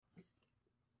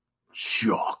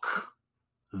Shock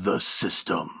the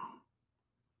system.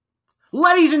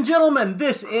 Ladies and gentlemen,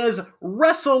 this is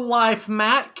Wrestle Life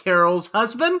Matt, Carol's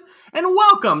husband, and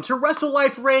welcome to Wrestle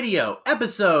Life Radio,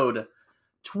 episode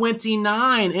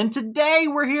 29. And today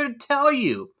we're here to tell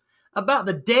you about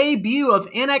the debut of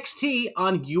NXT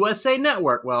on USA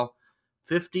Network. Well,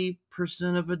 50%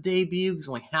 of a debut, because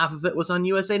only half of it was on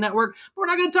USA Network. But we're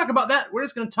not going to talk about that. We're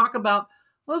just going to talk about,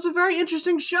 well, it was a very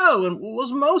interesting show, and it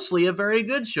was mostly a very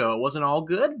good show. It wasn't all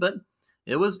good, but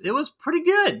it was pretty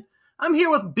good. I'm here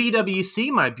with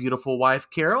BWC, my beautiful wife,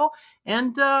 Carol.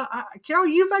 And, Carol,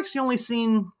 you've actually only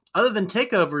seen, other than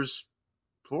takeovers,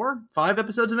 4, 5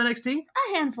 episodes of NXT?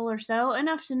 A handful or so,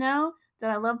 enough to know that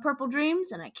I love Purple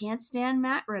Dreams and I can't stand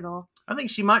Matt Riddle. I think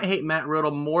she might hate Matt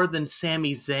Riddle more than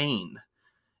Sami Zayn.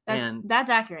 That's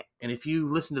accurate. And if you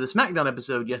listened to the SmackDown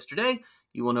episode yesterday,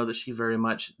 you will know that she very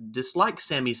much dislikes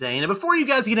Sami Zayn. And before you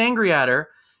guys get angry at her,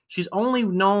 she's only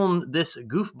known this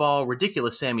goofball,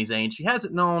 ridiculous Sami Zayn. She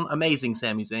hasn't known amazing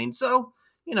Sami Zayn. So,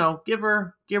 give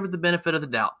her the benefit of the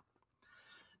doubt.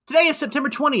 Today is September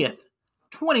 20th,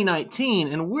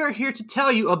 2019, and we're here to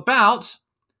tell you about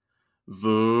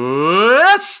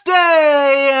this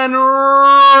day in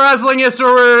wrestling history.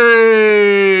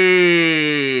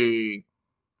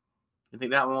 You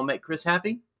think that one will make Chris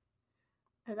happy?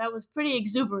 That was pretty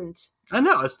exuberant. I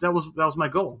know. That was my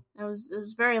goal. It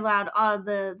was very loud.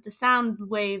 The sound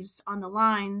waves on the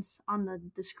lines on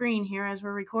the screen here as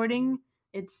we're recording,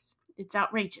 it's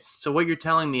outrageous. So what you're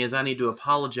telling me is I need to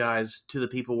apologize to the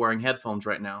people wearing headphones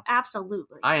right now.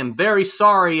 Absolutely. I am very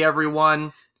sorry,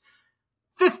 everyone.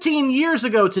 15 years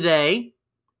ago today,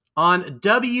 on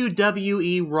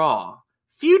WWE Raw,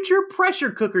 future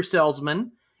pressure cooker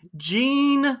salesman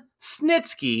Gene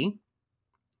Snitsky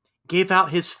gave out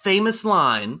his famous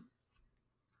line,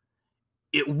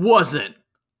 "It wasn't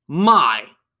my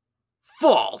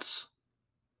fault."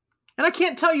 And I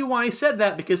can't tell you why he said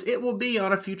that, because it will be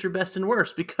on a future Best and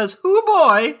Worst, because hoo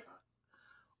boy,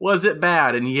 was it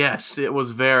bad. And yes, it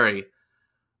was very,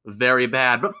 very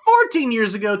bad. But 14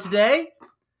 years ago today,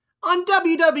 on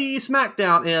WWE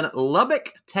SmackDown in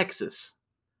Lubbock, Texas,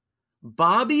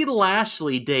 Bobby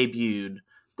Lashley debuted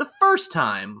the first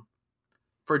time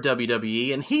for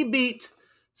WWE, and he beat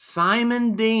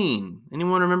Simon Dean.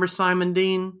 Anyone remember Simon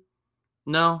Dean?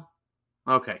 No?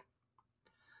 Okay.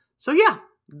 So yeah,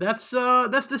 that's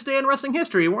this day in wrestling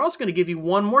history. We're also going to give you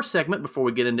one more segment before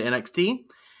we get into NXT,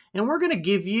 and we're going to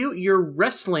give you your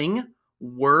wrestling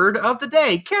word of the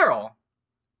day. Carol,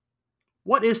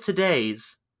 what is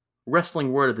today's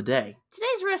wrestling word of the day?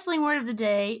 Today's wrestling word of the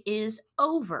day is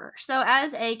over. So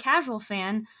as a casual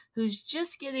fan who's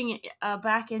just getting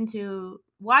back into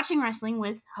watching wrestling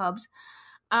with Hubs,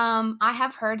 I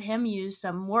have heard him use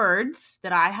some words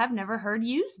that I have never heard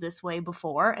used this way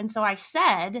before. And so I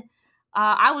said,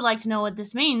 I would like to know what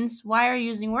this means. Why are you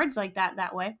using words like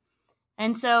that way?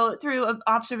 And so through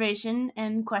observation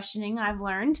and questioning, I've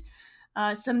learned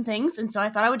some things. And so I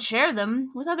thought I would share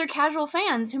them with other casual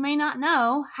fans who may not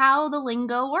know how the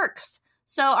lingo works.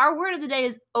 So our word of the day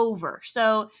is over.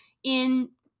 So in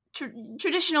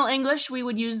traditional English, we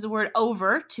would use the word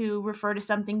over to refer to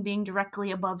something being directly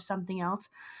above something else.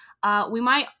 We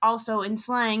might also in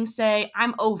slang say,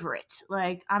 I'm over it.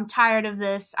 Like, I'm tired of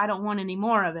this. I don't want any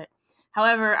more of it.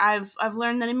 However, I've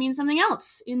learned that it means something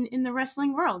else in the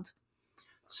wrestling world.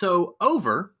 So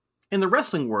over in the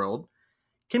wrestling world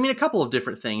can mean a couple of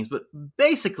different things, but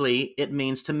basically it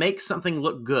means to make something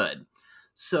look good.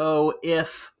 So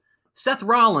if Seth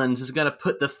Rollins is going to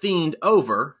put The Fiend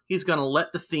over, he's going to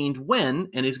let The Fiend win,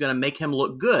 and he's going to make him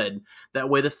look good. That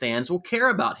way the fans will care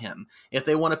about him. If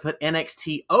they want to put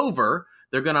NXT over,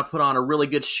 they're going to put on a really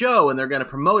good show, and they're going to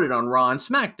promote it on Raw and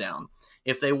SmackDown.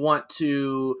 If they want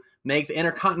to make the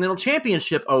Intercontinental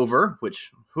Championship over,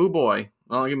 which, hoo boy,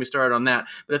 don't get me started on that.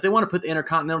 But if they want to put the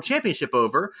Intercontinental Championship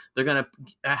over, they're going to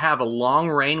have a long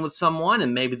reign with someone,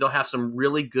 and maybe they'll have some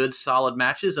really good, solid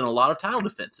matches and a lot of title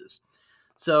defenses.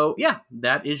 So, yeah,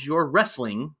 that is your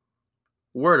wrestling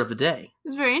word of the day.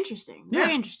 It's very interesting.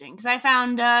 Very interesting. Because I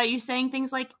found you saying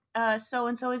things like,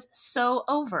 so-and-so is so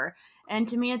over. And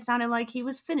to me, it sounded like he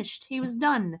was finished. He was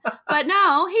done. But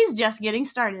no, he's just getting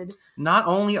started. Not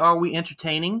only are we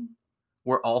entertaining,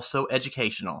 we're also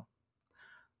educational.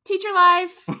 Teacher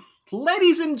life.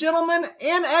 Ladies and gentlemen,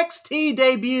 NXT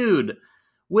debuted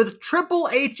with Triple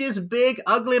H's big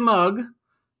ugly mug.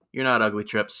 You're not ugly,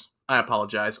 Trips. I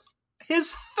apologize.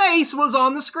 His face was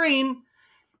on the screen,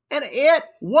 and it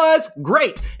was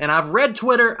great. And I've read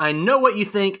Twitter. I know what you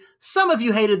think. Some of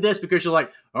you hated this because you're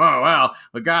like, oh, well,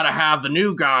 we gotta have the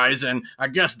new guys, and I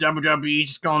guess WWE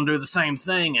just gonna do the same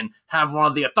thing and have one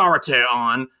of the authority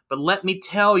on. But let me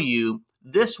tell you,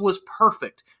 this was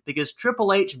perfect because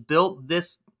Triple H built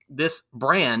this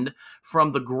brand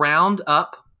from the ground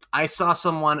up. I saw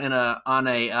someone on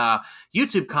a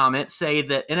YouTube comment say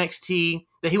that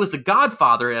that he was the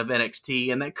godfather of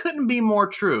NXT, and that couldn't be more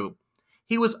true.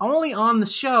 He was only on the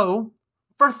show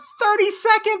for 30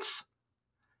 seconds.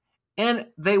 And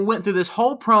they went through this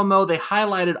whole promo. They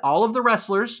highlighted all of the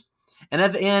wrestlers. And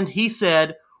at the end, he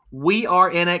said, "We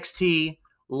are NXT.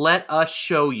 Let us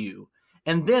show you."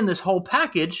 And then this whole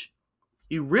package,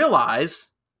 you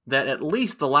realize that at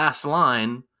least the last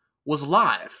line was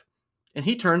live. And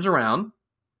he turns around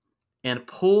and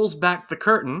pulls back the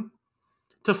curtain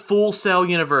to Full Sail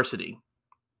University.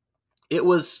 It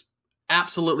was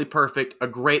absolutely perfect. A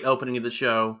great opening of the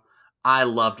show. I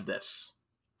loved this.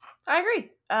 I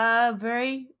agree.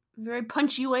 Very, very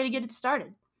punchy way to get it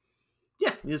started.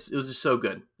 Yeah, it was just so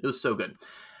good. It was so good.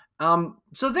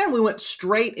 So then we went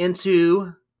straight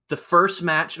into the first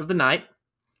match of the night,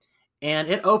 and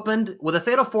it opened with a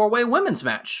Fatal 4-Way women's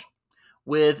match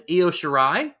with Io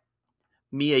Shirai,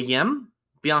 Mia Yim,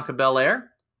 Bianca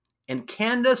Belair, and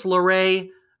Candice LeRae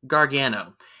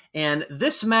Gargano. And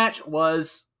this match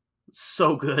was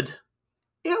so good.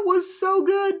 It was so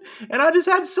good. And I just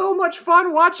had so much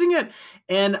fun watching it.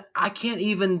 And I can't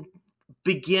even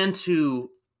begin to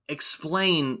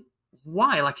explain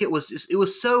why. Like, it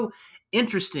was so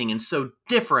interesting and so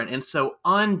different and so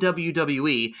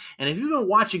un-WWE. And if you've been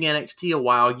watching NXT a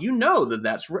while, you know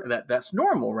that's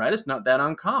normal, right? It's not that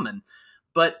uncommon.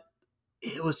 But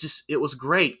it was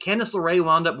great. Candice LeRae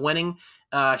wound up winning.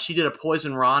 She did a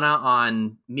Poison Rana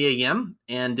on Mia Yim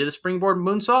and did a springboard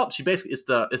moonsault. She basically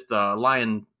it's the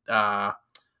lion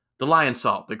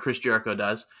salt that Chris Jericho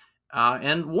does,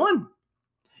 and won.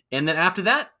 And then after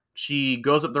that, she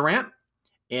goes up the ramp,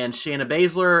 and Shayna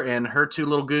Baszler and her two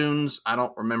little goons, I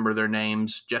don't remember their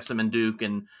names, Jessamine Duke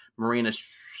and Marina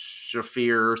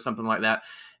Shafir or something like that.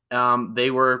 They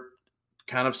were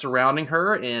kind of surrounding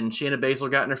her, and Shayna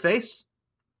Baszler got in her face.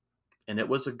 And it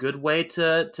was a good way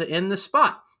to end the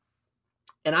spot.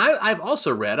 And I've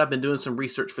also read, I've been doing some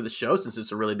research for the show since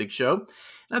it's a really big show. And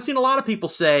I've seen a lot of people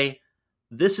say,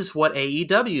 this is what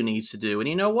AEW needs to do. And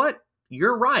you know what?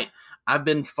 You're right. I've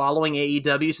been following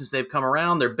AEW since they've come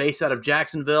around. They're based out of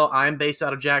Jacksonville. I'm based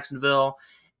out of Jacksonville.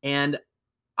 And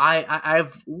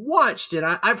I've watched and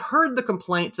I've heard the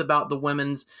complaints about the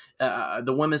women's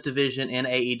division in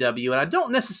AEW. And I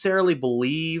don't necessarily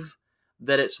believe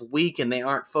that it's weak and they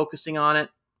aren't focusing on it.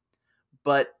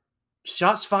 But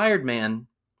shots fired, man,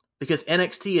 because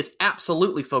NXT is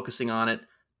absolutely focusing on it.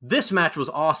 This match was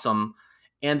awesome.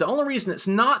 And the only reason it's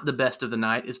not the best of the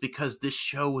night is because this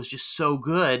show was just so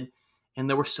good and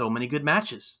there were so many good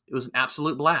matches. It was an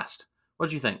absolute blast. What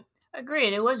did you think?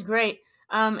 Agreed. It was great.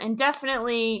 And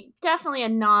definitely a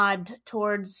nod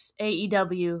towards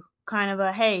AEW. Kind of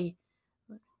a, hey,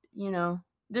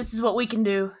 this is what we can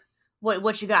do.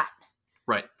 What you got?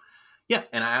 Right. Yeah,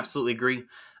 and I absolutely agree.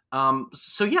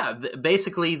 So yeah,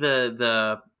 basically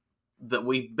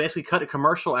we basically cut a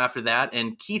commercial after that,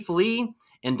 and Keith Lee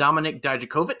and Dominik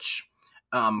Dijakovic,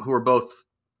 who are both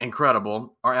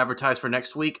incredible, are advertised for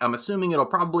next week. I'm assuming it'll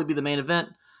probably be the main event.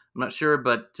 I'm not sure,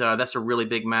 but that's a really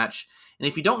big match. And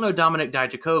if you don't know Dominik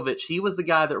Dijakovic, he was the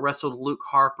guy that wrestled Luke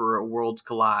Harper at Worlds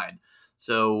Collide.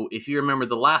 So if you remember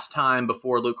the last time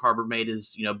before Luke Harper made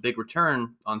his big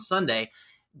return on Sunday,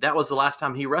 that was the last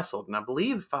time he wrestled. And I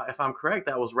believe, if I'm correct,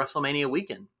 that was WrestleMania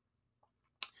weekend.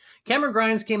 Cameron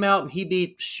Grimes came out and he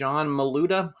beat Sean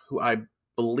Maluda, who I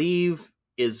believe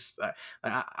is...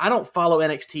 I don't follow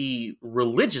NXT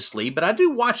religiously, but I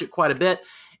do watch it quite a bit.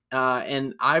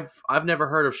 And I've never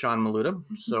heard of Sean Maluda,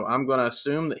 so I'm going to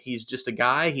assume that he's just a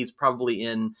guy. He's probably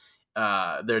in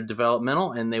their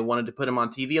developmental, and they wanted to put him on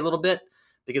TV a little bit.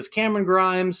 Because Cameron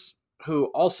Grimes, who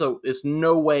also is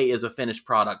no way is a finished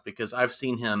product, because I've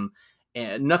seen him,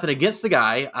 and nothing against the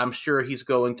guy. I'm sure he's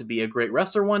going to be a great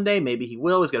wrestler one day. Maybe he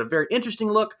will. He's got a very interesting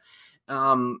look.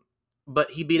 But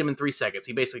he beat him in 3 seconds.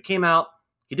 He basically came out.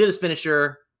 He did his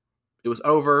finisher. It was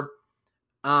over.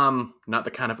 Not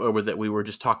the kind of over that we were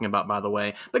just talking about, by the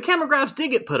way. But Cameron Grimes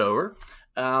did get put over.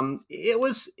 It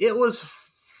was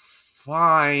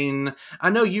fine. I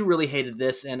know you really hated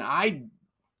this, and I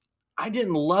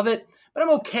didn't love it. But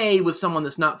I'm okay with someone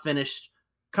that's not finished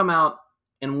come out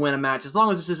and win a match, as long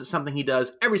as this isn't something he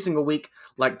does every single week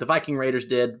like the Viking Raiders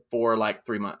did for like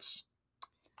 3 months.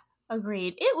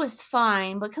 Agreed. It was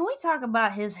fine, but can we talk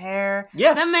about his hair?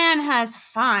 Yes. That man has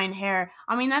fine hair.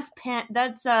 I mean, that's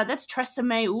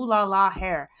Tresemme Ooh La La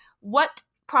hair. What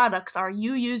products are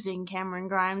you using, Cameron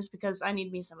Grimes? Because I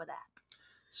need me some of that.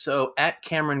 So at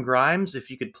Cameron Grimes, if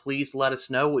you could please let us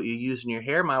know what you use in your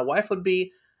hair, my wife would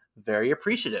be very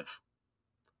appreciative.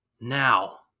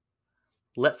 Now,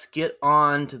 let's get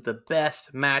on to the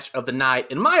best match of the night,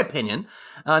 in my opinion.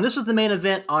 This was the main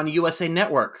event on USA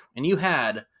Network, and you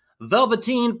had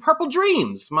Velveteen Purple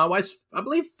Dreams, my wife's, I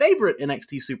believe, favorite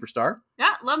NXT superstar.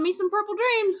 Yeah, love me some Purple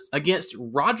Dreams. Against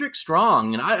Roderick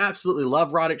Strong, and I absolutely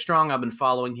love Roderick Strong. I've been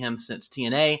following him since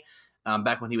TNA,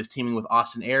 back when he was teaming with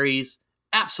Austin Aries.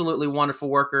 Absolutely wonderful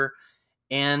worker.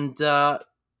 And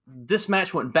this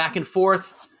match went back and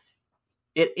forth.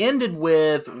 It ended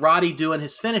with Roddy doing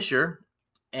his finisher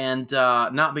and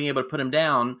not being able to put him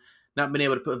down, not being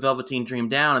able to put Velveteen Dream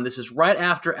down. And this is right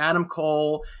after Adam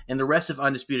Cole and the rest of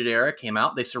Undisputed Era came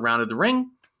out. They surrounded the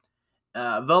ring.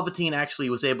 Velveteen actually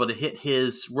was able to hit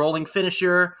his rolling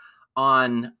finisher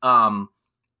on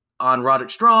Roderick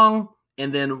Strong.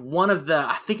 And then one of the,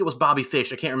 I think it was Bobby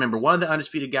Fish, I can't remember, one of the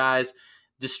Undisputed guys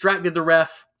distracted the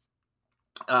ref.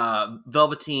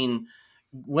 Velveteen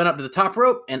went up to the top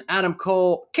rope, and Adam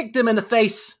Cole kicked him in the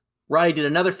face. Roddy did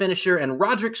another finisher, and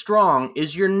Roderick Strong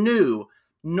is your new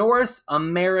North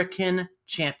American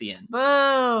champion.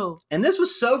 Boo! And this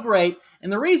was so great,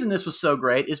 and the reason this was so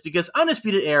great is because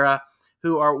Undisputed Era,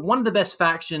 who are one of the best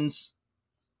factions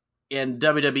in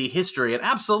WWE history, and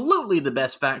absolutely the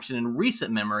best faction in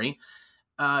recent memory,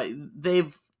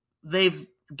 they've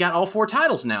got all 4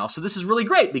 titles now. So this is really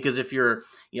great because if you're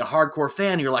a hardcore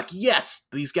fan, you're like, yes,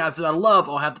 these guys that I love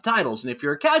all have the titles. And if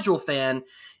you're a casual fan,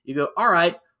 you go, all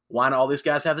right, why don't all these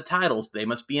guys have the titles? They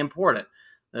must be important.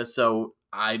 So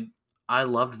I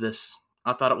loved this.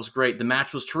 I thought it was great. The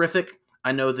match was terrific.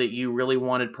 I know that you really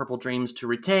wanted Purple Dreams to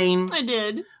retain. I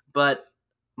did. But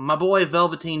my boy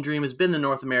Velveteen Dream has been the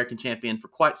North American champion for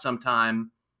quite some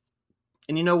time.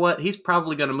 And you know what? He's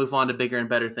probably going to move on to bigger and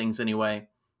better things anyway.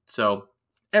 So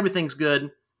everything's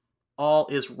good. All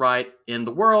is right in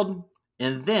the world.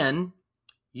 And then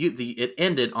it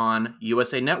ended on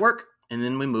USA Network. And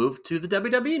then we moved to the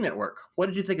WWE Network. What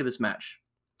did you think of this match?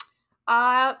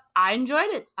 I enjoyed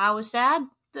it. I was sad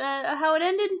how it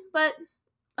ended, but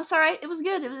that's all right. It was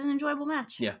good. It was an enjoyable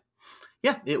match. Yeah,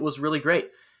 it was really great.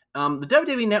 The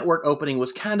WWE Network opening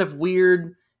was kind of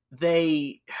weird.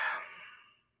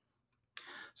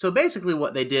 So basically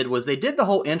what they did was they did the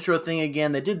whole intro thing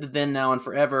again. They did the Then, Now, and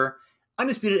Forever.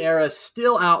 Undisputed Era is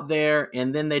still out there,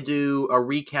 and then they do a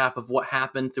recap of what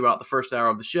happened throughout the first hour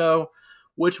of the show,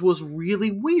 which was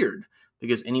really weird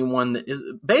because anyone that is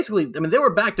basically, I mean, they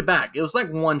were back to back. It was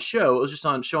like one show. It was just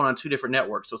shown on 2 different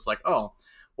networks. So it's like, oh,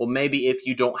 well, maybe if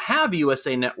you don't have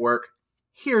USA Network,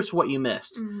 here's what you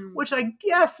missed, which I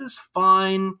guess is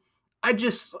fine. I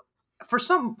just, for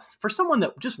someone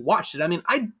that just watched it, I mean,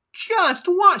 I just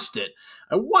watched it.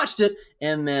 I watched it,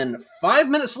 and then 5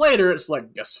 minutes later, it's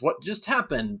like, guess what just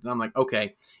happened? And I'm like,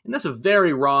 okay. And that's a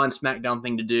very Raw and SmackDown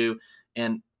thing to do.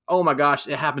 And oh my gosh,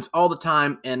 it happens all the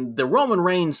time. And the Roman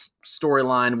Reigns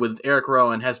storyline with Eric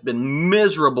Rowan has been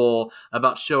miserable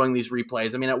about showing these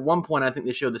replays. I mean, at one point, I think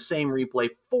they showed the same replay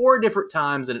 4 different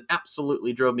times, and it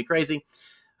absolutely drove me crazy.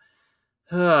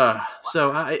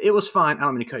 It was fine. I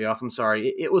don't mean to cut you off. I'm sorry.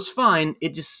 It was fine.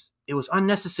 It was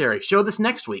unnecessary. Show this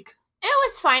next week.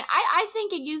 It was fine. I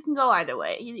think you can go either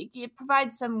way. It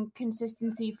provides some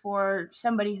consistency for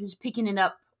somebody who's picking it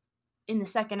up in the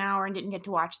second hour and didn't get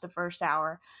to watch the first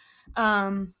hour.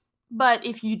 But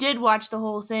if you did watch the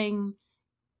whole thing,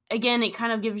 again, it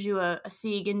kind of gives you a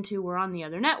seeg into we're on the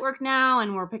other network now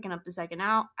and we're picking up the second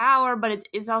hour, but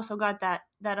it's also got that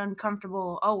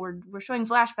uncomfortable, we're showing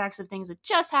flashbacks of things that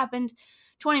just happened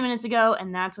 20 minutes ago,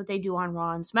 and that's what they do on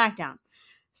Raw and SmackDown.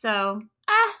 So,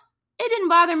 it didn't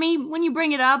bother me. When you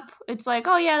bring it up, it's like,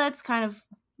 oh yeah, that's kind of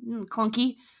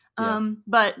clunky.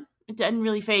 But it didn't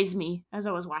really faze me as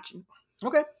I was watching.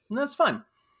 Okay, that's fine.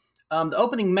 The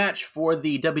opening match for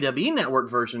the WWE Network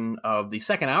version of the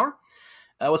second hour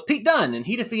was Pete Dunne, and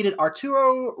he defeated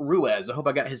Arturo Ruiz. I hope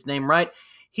I got his name right.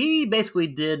 He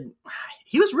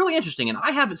was really interesting, and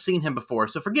I haven't seen him before,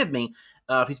 so forgive me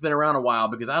if he's been around a while,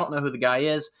 because I don't know who the guy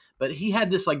is, but he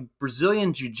had this like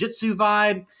Brazilian jiu-jitsu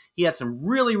vibe. He had some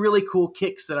really, really cool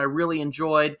kicks that I really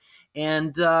enjoyed.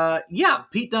 And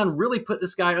Pete Dunne really put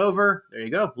this guy over. There you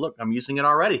go. Look, I'm using it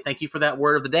already. Thank you for that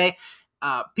word of the day.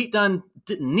 Pete Dunne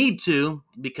didn't need to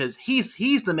because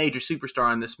he's the major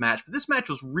superstar in this match. But this match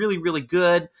was really, really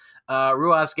good.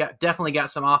 Ruiz definitely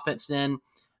got some offense in.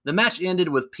 The match ended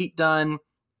with Pete Dunne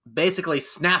basically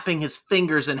snapping his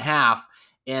fingers in half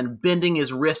and bending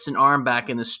his wrist and arm back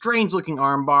in this strange-looking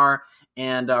arm bar.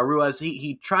 And Ruiz,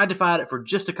 he tried to fight it for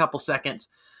just a couple seconds,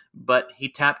 but he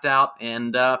tapped out,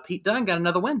 and Pete Dunne got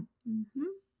another win. Mm-hmm.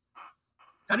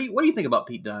 What do you think about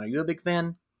Pete Dunne? Are you a big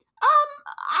fan?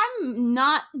 I'm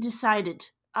not decided.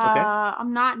 Okay.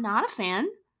 I'm not a fan.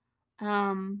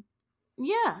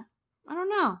 Yeah, I don't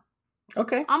know.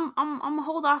 Okay. I'm gonna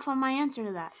hold off on my answer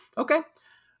to that. Okay.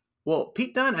 Well,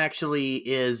 Pete Dunne actually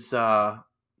is the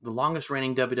longest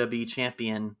reigning WWE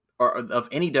champion or of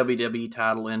any WWE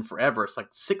title in forever. It's like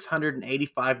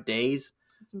 685 days.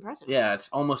 It's impressive. Yeah, it's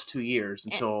almost 2 years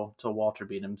until Walter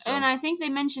beat him. So. And I think they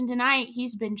mentioned tonight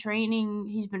he's been training,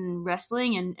 he's been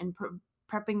wrestling and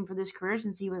prepping for this career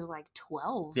since he was like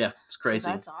 12. Yeah, it's crazy.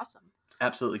 So that's awesome.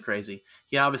 Absolutely crazy.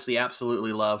 He obviously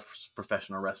absolutely loves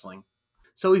professional wrestling.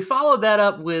 So we followed that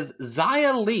up with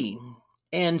Xia Li,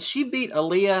 and she beat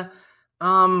Aaliyah.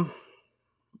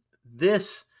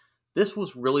 This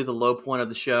was really the low point of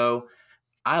the show.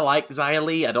 I like Xia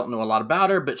Li. I don't know a lot about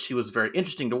her, but she was very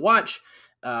interesting to watch.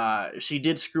 She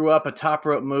did screw up a top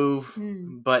rope move,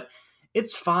 but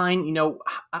it's fine. You know,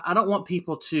 I don't want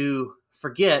people to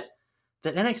forget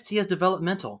that NXT is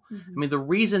developmental. Mm-hmm. I mean, the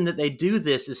reason that they do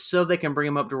this is so they can bring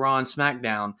them up to Raw and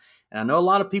SmackDown. And I know a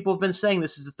lot of people have been saying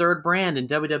this is the third brand, and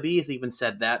WWE has even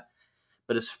said that.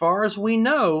 But as far as we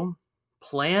know,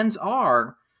 plans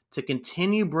are to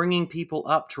continue bringing people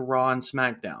up to Raw and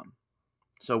SmackDown.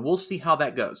 So we'll see how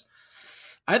that goes.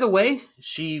 Either way,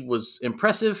 she was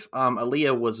impressive.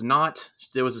 Aaliyah was not.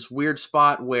 There was this weird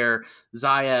spot where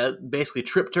Xia basically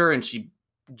tripped her, and she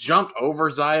jumped over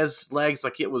Xia's legs.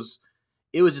 Like it was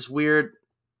just weird.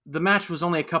 The match was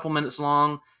only a couple minutes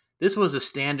long. This was a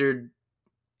standard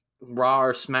Raw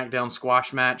or SmackDown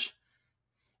squash match.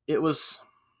 I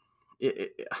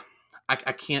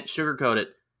can't sugarcoat it.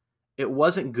 It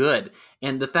wasn't good.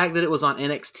 And the fact that it was on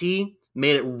NXT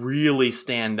made it really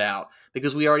stand out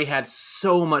because we already had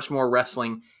so much more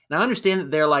wrestling. And I understand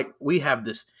that they're like, we have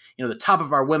this, you know, the top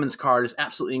of our women's card is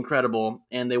absolutely incredible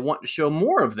and they want to show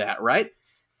more of that, right?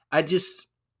 I didn't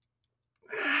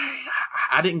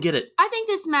get it. I think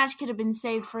this match could have been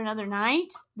saved for another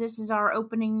night. This is our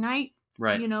opening night.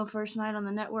 Right. You know, first night on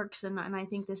the networks, and I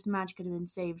think this match could have been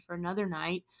saved for another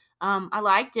night. I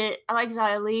liked it. I like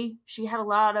Xia Li. She had a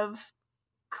lot of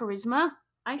charisma,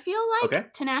 I feel like. Okay.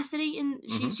 Tenacity, and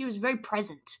she was very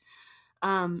present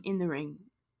in the ring.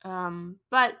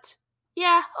 But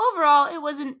yeah, overall it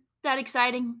wasn't that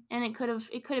exciting, and it could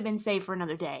have been saved for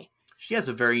another day. She has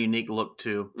a very unique look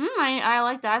too. I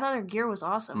like that. I thought her gear was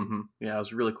awesome. Mm-hmm. Yeah, it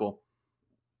was really cool.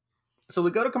 So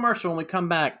we go to commercial and we come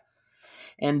back.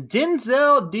 And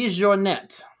Denzel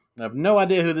DeJournette, I have no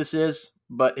idea who this is,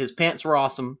 but his pants were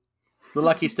awesome. Looked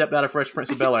like he stepped out of Fresh Prince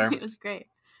of Bel-Air. It was great.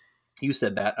 You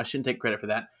said that. I shouldn't take credit for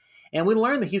that. And we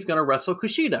learned that he's going to wrestle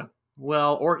Kushida.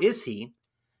 Well, or is he?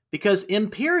 Because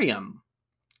Imperium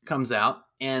comes out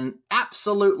and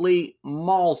absolutely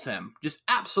mauls him. Just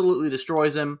absolutely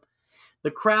destroys him.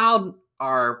 The crowd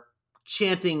are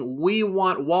chanting, "We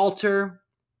want Walter."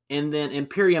 And then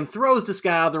Imperium throws this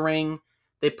guy out of the ring.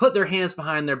 They put their hands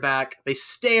behind their back. They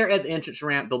stare at the entrance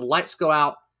ramp. The lights go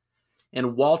out.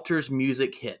 And Walter's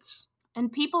music hits.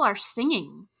 And people are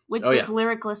singing with this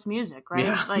lyricless music, right?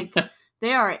 Yeah. Like,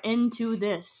 they are into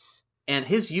this. And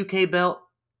his UK belt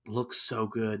looks so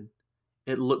good.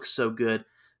 It looks so good.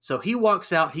 So he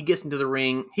walks out. He gets into the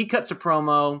ring. He cuts a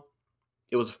promo.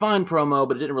 It was a fine promo,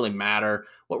 but it didn't really matter.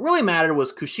 What really mattered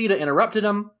was Kushida interrupted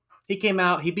him. He came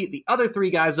out. He beat the other three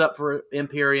guys up for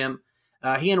Imperium.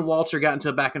 He and Walter got into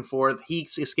a back and forth. He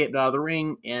escaped out of the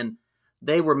ring, and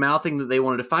they were mouthing that they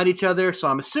wanted to fight each other. So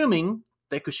I'm assuming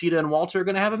that Kushida and Walter are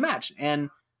going to have a match,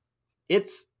 and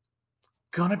it's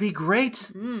going to be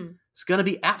great. It's going to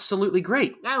be absolutely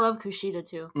great. I love Kushida,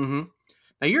 too. Mm-hmm.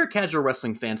 Now, you're a casual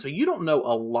wrestling fan, so you don't know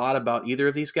a lot about either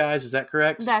of these guys. Is that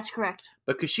correct? That's correct.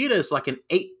 But Kushida is like an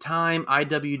 8-time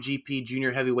IWGP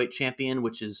Junior Heavyweight Champion,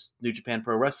 which is New Japan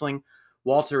Pro Wrestling.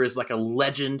 Walter is like a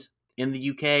legend in the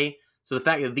UK. So the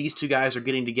fact that these two guys are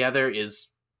getting together is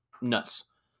nuts.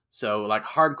 So like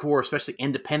hardcore, especially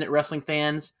independent wrestling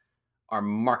fans are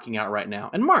marking out right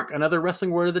now. And mark, another wrestling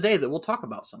word of the day that we'll talk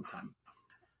about sometime.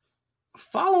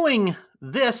 Following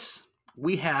this,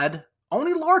 we had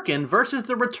Oney Lorcan versus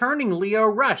the returning Lio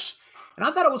Rush. And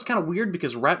I thought it was kind of weird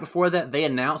because right before that, they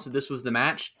announced that this was the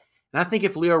match. And I think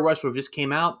if Lio Rush would have just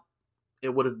came out,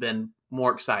 it would have been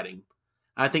more exciting.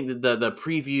 I think that the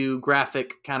preview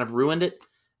graphic kind of ruined it.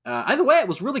 Either way, it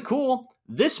was really cool.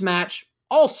 This match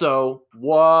also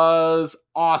was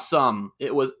awesome.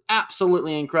 It was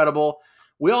absolutely incredible.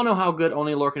 We all know how good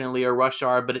Oney Lorcan and Lio Rush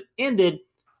are, but it ended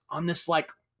on this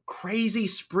like crazy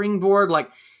springboard. Like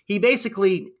he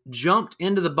basically jumped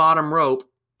into the bottom rope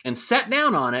and sat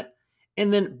down on it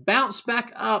and then bounced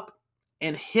back up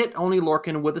and hit Oney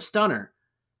Lorcan with a stunner.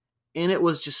 And it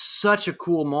was just such a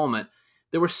cool moment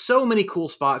There were so many cool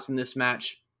spots in this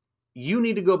match. You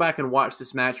need to go back and watch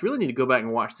this match. Really need to go back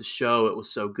and watch the show. It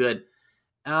was so good.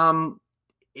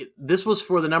 This was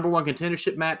for the number one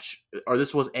contendership match, or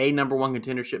this was a number one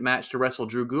contendership match to wrestle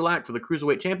Drew Gulak for the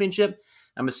Cruiserweight Championship.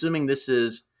 I'm assuming this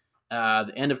is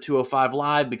the end of 205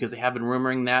 Live because they have been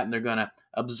rumoring that, and they're going to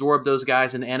absorb those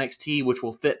guys into NXT, which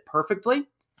will fit perfectly.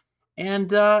 And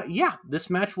this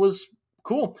match was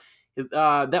cool.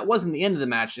 That wasn't the end of the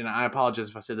match, and I apologize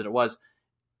if I said that it was.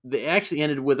 They actually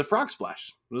ended with a frog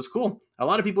splash. It was cool. A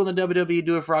lot of people in the WWE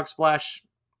do a frog splash.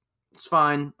 It's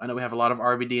fine. I know we have a lot of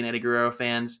RVD and Eddie Guerrero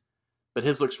fans, but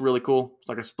his looks really cool. It's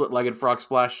like a split-legged frog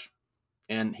splash,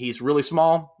 and he's really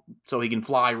small, so he can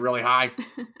fly really high.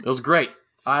 It was great.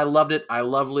 I loved it. I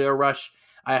love Lio Rush.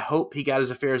 I hope he got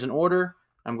his affairs in order.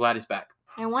 I'm glad he's back.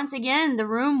 And once again, the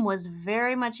room was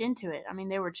very much into it. I mean,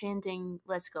 they were chanting,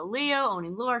 "Let's go, Leo," Oni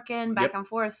Lorcan, back and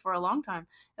forth for a long time.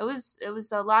 It was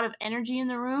a lot of energy in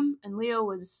the room, and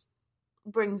Leo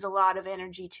brings a lot of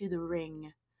energy to the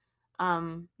ring.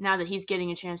 Now that he's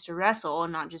getting a chance to wrestle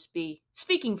and not just be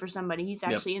speaking for somebody, he's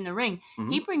actually in the ring.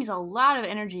 Mm-hmm. He brings a lot of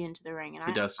energy into the ring, and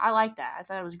he does. I like that. I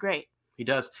thought it was great. He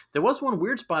does. There was one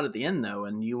weird spot at the end, though,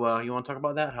 and you want to talk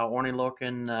about that? How Oni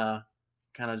Lorcan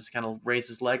kind of raised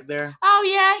his leg there. Oh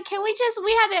yeah, can we just?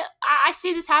 We had to. I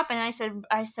see this happen. And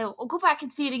I said, well, go back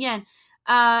and see it again.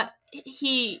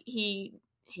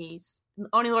 He's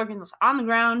Oni Lorcan's on the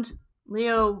ground.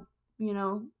 Leo,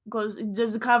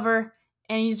 does the cover,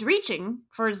 and he's reaching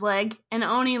for his leg, and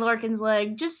Oni Lorcan's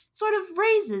leg just sort of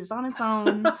raises on its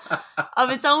own of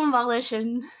its own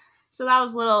volition. So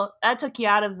that took you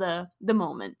out of the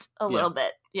moment a little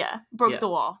bit. Yeah, broke the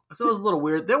wall. So it was a little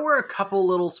weird. There were a couple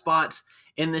little spots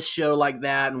in this show like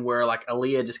that, and where like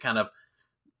Aaliyah just kind of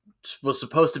was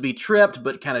supposed to be tripped,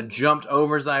 but kind of jumped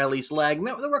over Xia Li's leg. And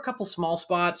there were a couple small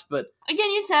spots, but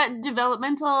again, you said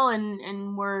developmental,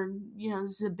 and we're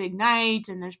this is a big night,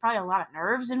 and there's probably a lot of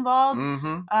nerves involved.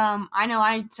 Mm-hmm. I know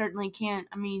I certainly can't.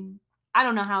 I mean, I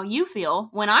don't know how you feel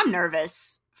when I'm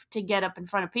nervous to get up in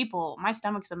front of people. My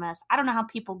stomach's a mess. I don't know how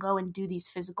people go and do these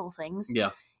physical things.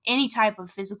 Yeah, any type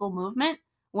of physical movement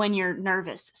when you're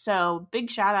nervous. So big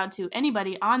shout out to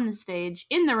anybody on the stage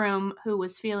in the room who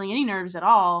was feeling any nerves at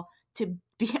all. To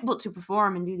be able to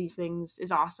perform and do these things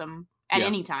is awesome at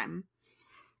any time.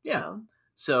 Yeah.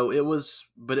 So it was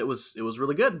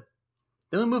really good.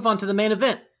 Then we move on to the main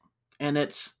event, and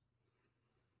it's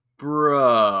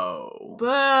Bro.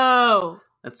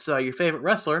 That's your favorite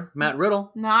wrestler, Matt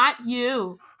Riddle. Not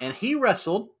you. And he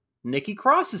wrestled Nikki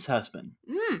Cross's husband,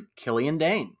 Killian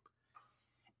Dane.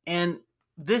 And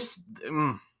this...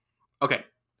 okay,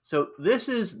 so this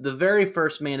is the very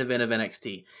first main event of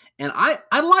NXT. And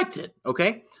I liked it,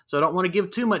 okay? So I don't want to give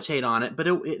too much hate on it, but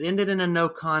it ended in a no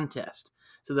contest.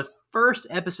 So the first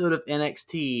episode of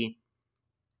NXT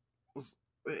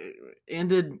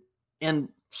ended in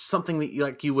something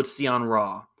that you would see on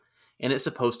Raw. And it's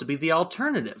supposed to be the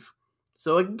alternative.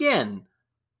 So again,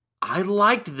 I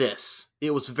liked this.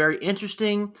 It was very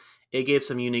interesting. It gave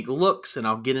some unique looks, and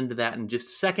I'll get into that in just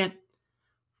a second.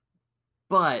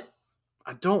 But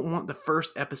I don't want the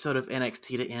first episode of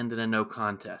NXT to end in a no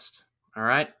contest. All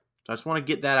right? So I just want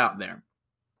to get that out there.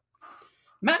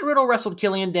 Matt Riddle wrestled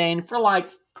Killian Dane for like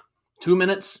 2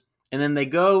 minutes, and then they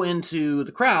go into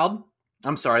the crowd.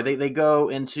 I'm sorry, they go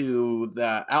into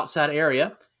the outside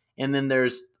area, and then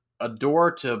there's a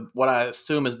door to what I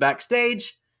assume is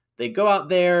backstage. They go out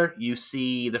there, you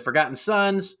see the Forgotten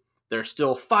Sons, they're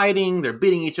still fighting, they're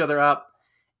beating each other up,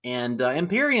 and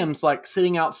Imperium's like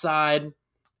sitting outside,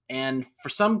 and for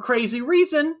some crazy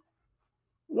reason,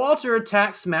 Walter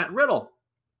attacks Matt Riddle.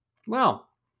 Well,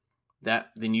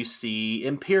 then you see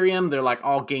Imperium, they're like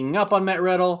all ganging up on Matt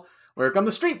Riddle. Where come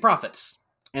the Street Profits?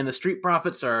 And the Street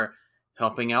Profits are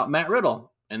helping out Matt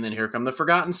Riddle. And then here come the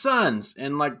Forgotten Sons,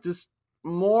 and like just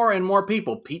more and more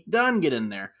people. Pete Dunne get in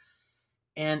there.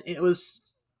 And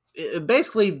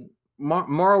basically,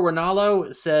 Mauro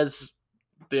Ranallo says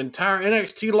the entire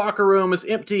NXT locker room is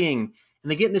emptying. And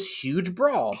they get in this huge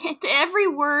brawl. Every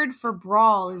word for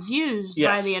brawl is used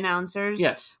by the announcers.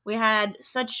 Yes. We had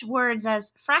such words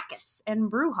as fracas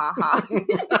and brouhaha.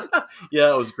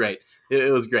 Yeah, it was great.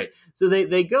 It was great. So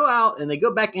they go out and they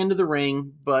go back into the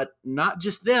ring, but not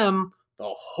just them. The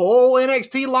whole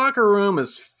NXT locker room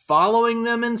is following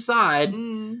them inside.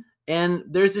 And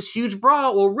there's this huge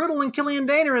brawl. Well, Riddle and Killian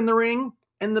Dane are in the ring,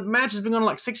 and the match has been going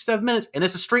like 6 or 7 minutes, and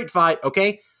it's a street fight,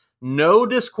 okay? No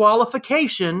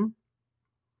disqualification.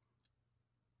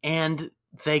 And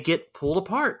they get pulled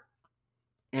apart.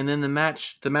 And then the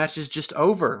match is just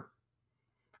over.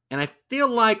 And I feel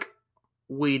like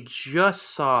we just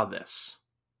saw this.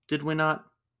 Did we not?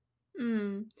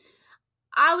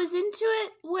 I was into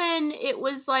it when it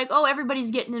was like, oh, everybody's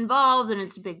getting involved and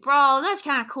it's a big brawl. That's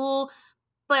kind of cool.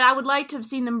 But I would like to have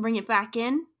seen them bring it back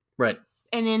in. Right.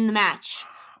 And in the match.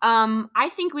 I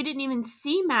think we didn't even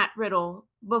see Matt Riddle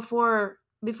before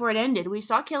it ended. We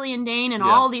saw Killian Dane and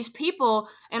all these people,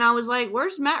 and I was like,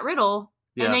 where's Matt Riddle?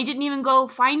 Yeah. And they didn't even go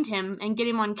find him and get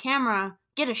him on camera,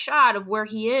 get a shot of where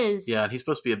he is. Yeah, and he's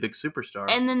supposed to be a big superstar.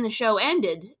 And then the show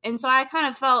ended. And so I kind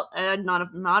of felt,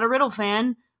 not a Riddle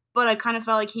fan, but I kind of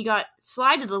felt like he got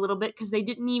slighted a little bit because they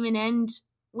didn't even end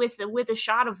with a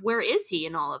shot of where is he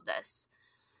in all of this.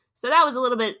 So that was a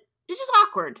little bit, it's just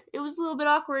awkward. It was a little bit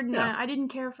awkward, and I didn't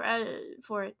care for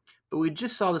it. But we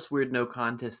just saw this weird no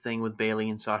contest thing with Bayley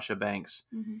and Sasha Banks.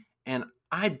 Mm-hmm. And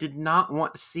I did not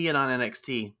want to see it on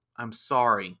NXT. I'm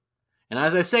sorry. And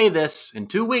as I say this, in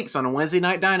 2 weeks on a Wednesday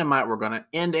Night Dynamite, we're going to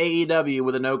end AEW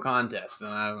with a no contest. And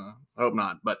I hope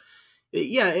not. But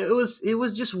it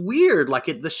was just weird. Like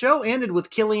the show ended with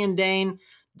Killian Dane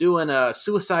doing a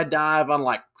suicide dive on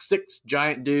like 6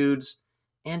 giant dudes.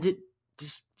 And it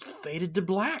just faded to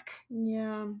black.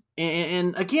 Yeah.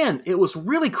 And again, it was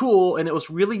really cool and it was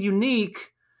really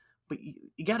unique. But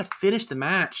you got to finish the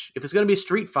match. If it's going to be a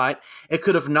street fight, it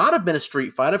could have not have been a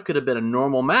street fight. It could have been a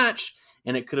normal match,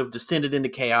 and it could have descended into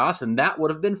chaos, and that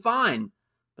would have been fine.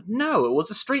 But no, it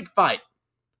was a street fight.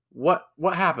 What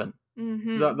happened?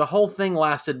 Mm-hmm. The whole thing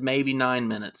lasted maybe 9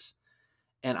 minutes,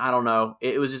 and I don't know.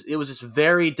 It was just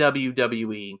very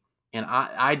WWE, and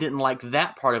I didn't like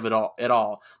that part of it at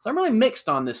all. So I'm really mixed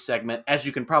on this segment, as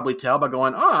you can probably tell by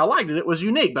going, oh, I liked it. It was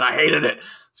unique, but I hated it.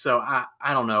 So I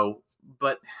don't know,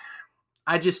 but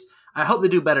I hope they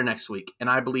do better next week, and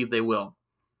I believe they will.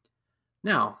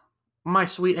 Now, my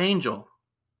sweet angel,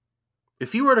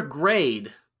 if you were to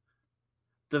grade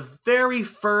the very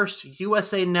first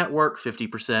USA Network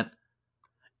 50%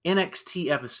 NXT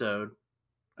episode,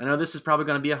 I know this is probably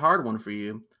going to be a hard one for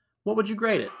you. What would you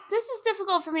grade it? This is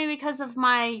difficult for me because of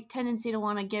my tendency to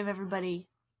want to give everybody,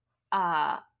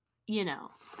 a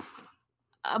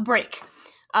break.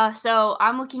 So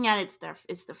I'm looking at it's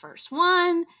the first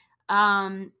one.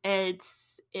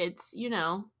 It's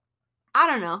I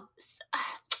don't know. This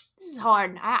is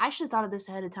hard. I should have thought of this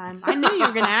ahead of time. I knew you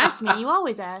were going to ask me. You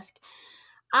always ask.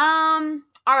 All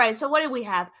right. So what did we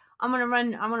have? I'm gonna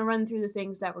run through the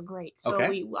things that were great. So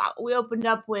okay. we opened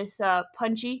up with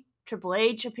Punchy Triple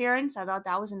H appearance. I thought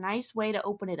that was a nice way to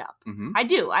open it up. Mm-hmm. I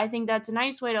do. I think that's a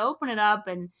nice way to open it up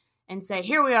and say,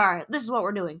 here we are. This is what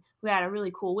we're doing. We had a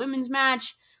really cool women's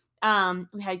match.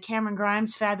 We had Cameron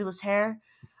Grimes' fabulous hair.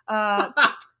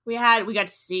 We got to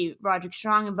see Roderick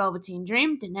Strong and Velveteen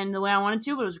Dream. Didn't end the way I wanted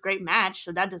to, but it was a great match,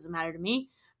 so that doesn't matter to me.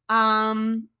 We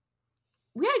had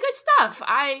good stuff.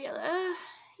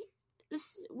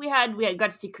 We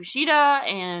got to see Kushida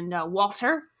and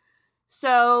Walter,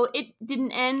 so it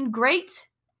didn't end great.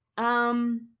 We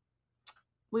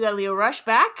got Leo Rush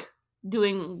back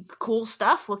doing cool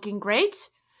stuff, looking great.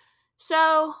 So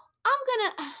I'm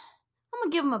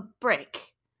gonna give him a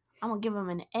break. I'm gonna give him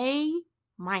an A-.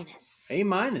 A-.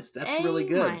 That's really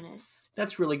good.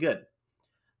 That's really good.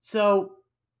 So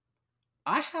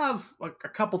I have a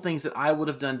couple things that I would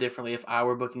have done differently if I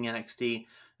were booking NXT.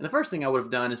 And the first thing I would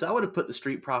have done is I would have put the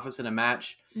Street Profits in a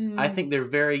match. I think they're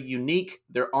very unique.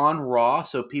 They're on Raw,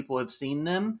 so people have seen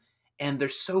them, and they're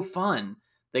so fun.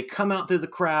 They come out through the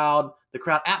crowd. The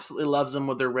crowd absolutely loves them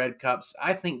with their red cups.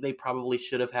 I think they probably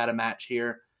should have had a match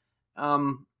here.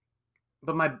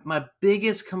 But my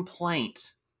biggest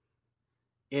complaint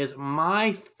is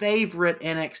my favorite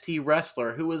NXT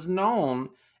wrestler, who is known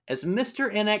as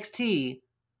Mr. NXT,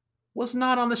 was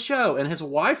not on the show, and his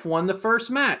wife won the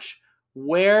first match.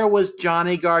 Where was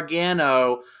Johnny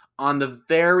Gargano on the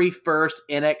very first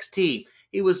NXT?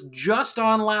 He was just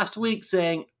on last week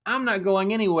saying, I'm not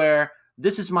going anywhere.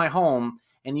 This is my home.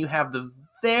 And you have the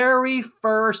very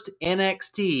first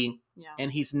NXT,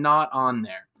 and he's not on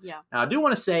there. Yeah. Now, I do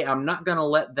want to say I'm not going to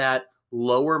let that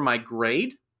lower my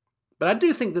grade, but I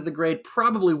do think that the grade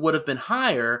probably would have been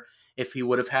higher if he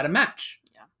would have had a match.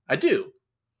 Yeah. I do.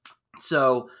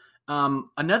 So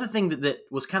another thing that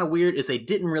was kind of weird is they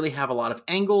didn't really have a lot of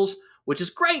angles, which is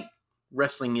great.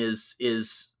 Wrestling is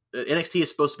NXT is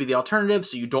supposed to be the alternative,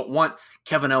 so you don't want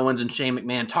Kevin Owens and Shane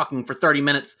McMahon talking for 30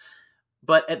 minutes.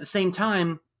 But at the same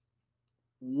time,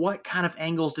 what kind of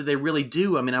angles did they really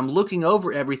do? I mean, I'm looking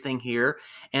over everything here,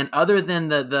 and other than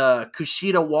the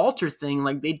Kushida Walter thing,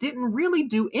 like they didn't really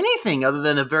do anything other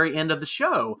than the very end of the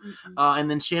show. Mm-hmm. And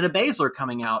then Shayna Baszler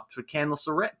coming out for Candice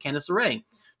LeRae.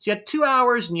 So you had 2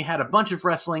 hours and you had a bunch of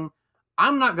wrestling.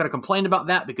 I'm not going to complain about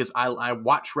that because I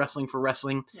watch wrestling for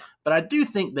wrestling. Yeah. But I do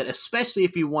think that especially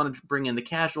if you want to bring in the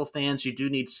casual fans, you do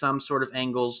need some sort of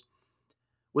angles.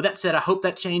 With that said, I hope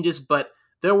that changes, but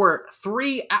there were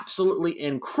 3 absolutely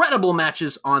incredible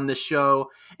matches on this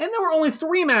show, and there were only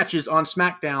 3 matches on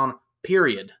SmackDown,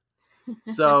 period.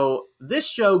 So this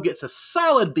show gets a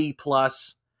solid B+.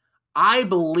 I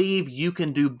believe you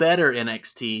can do better,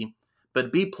 NXT,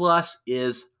 but B+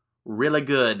 is really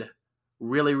good.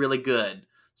 Really, really good.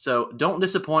 So don't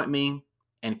disappoint me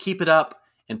and keep it up.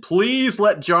 And please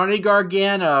let Johnny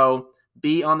Gargano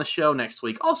be on the show next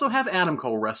week. Also have Adam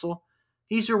Cole wrestle.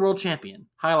 He's your world champion.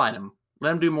 Highlight him.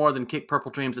 Let him do more than kick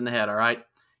Purple Dreams in the head, all right?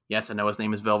 Yes, I know his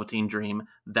name is Velveteen Dream.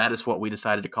 That is what we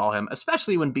decided to call him,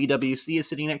 especially when BWC is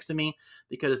sitting next to me,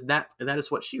 because that is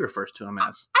what she refers to him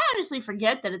as. I honestly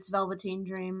forget that it's Velveteen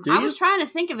Dream. Do I you? was trying to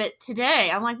think of it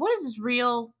today. I'm like, what is his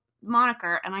real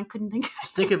moniker? And I couldn't think of it.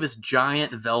 Just think of his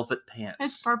giant velvet pants.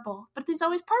 It's purple, but he's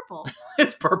always purple.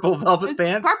 It's purple velvet It's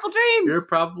pants. Purple Dreams. You're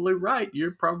probably right.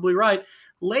 You're probably right.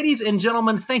 Ladies and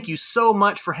gentlemen, thank you so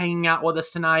much for hanging out with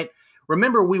us tonight.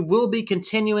 Remember, we will be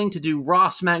continuing to do Raw,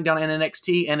 SmackDown, and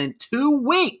NXT, and in 2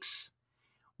 weeks,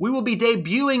 we will be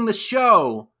debuting the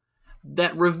show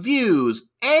that reviews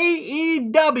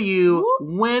AEW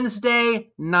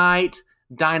Wednesday Night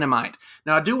Dynamite.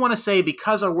 Now, I do want to say,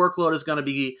 because our workload is going to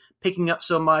be picking up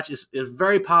so much, it's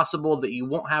very possible that you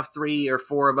won't have 3 or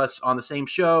 4 of us on the same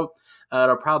show.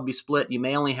 It'll probably be split. You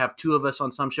may only have 2 of us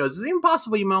on some shows. It's even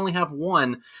possible you may only have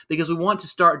 1, because we want to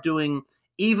start doing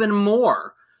even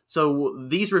more. So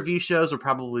these review shows will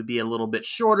probably be a little bit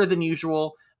shorter than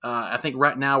usual. I think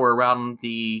right now we're around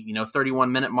the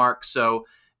 31-minute mark. So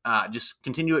just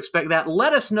continue to expect that.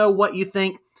 Let us know what you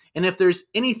think. And if there's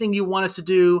anything you want us to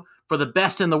do for the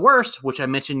best and the worst, which I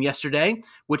mentioned yesterday,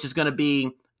 which is going to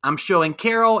be, I'm showing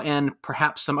Carol and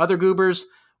perhaps some other goobers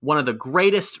one of the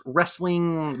greatest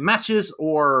wrestling matches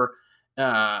or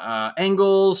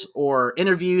angles or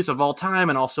interviews of all time,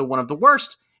 and also one of the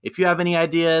worst. If you have any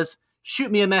ideas,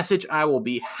 shoot me a message. I will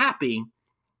be happy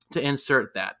to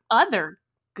insert that. Other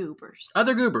goobers.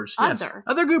 Other goobers, yes.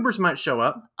 Other goobers might show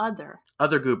up. Other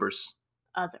goobers.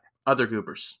 Other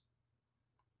Goobers.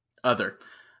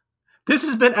 This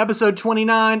has been episode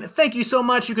 29. Thank you so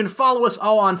much. You can follow us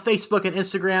all on Facebook and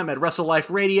Instagram at WrestleLife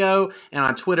Radio, and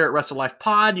on Twitter at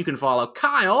WrestleLifePod. You can follow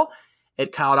Kyle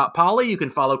at Kyle.Polly. You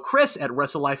can follow Chris at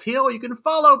WrestleLifeHill. You can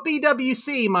follow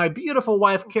BWC, my beautiful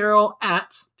wife Carol,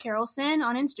 at Carol Sin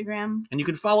on Instagram. And you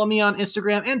can follow me on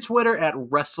Instagram and Twitter at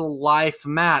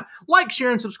WrestleLifeMatt. Like,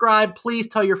 share, and subscribe. Please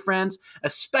tell your friends,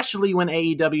 especially when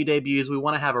AEW debuts. We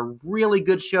want to have a really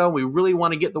good show. We really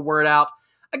want to get the word out.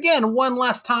 Again, one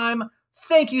last time,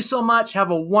 thank you so much.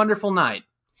 Have a wonderful night.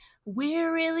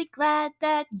 We're really glad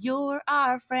that you're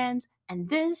our friends, and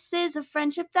this is a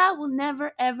friendship that will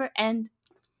never, ever end.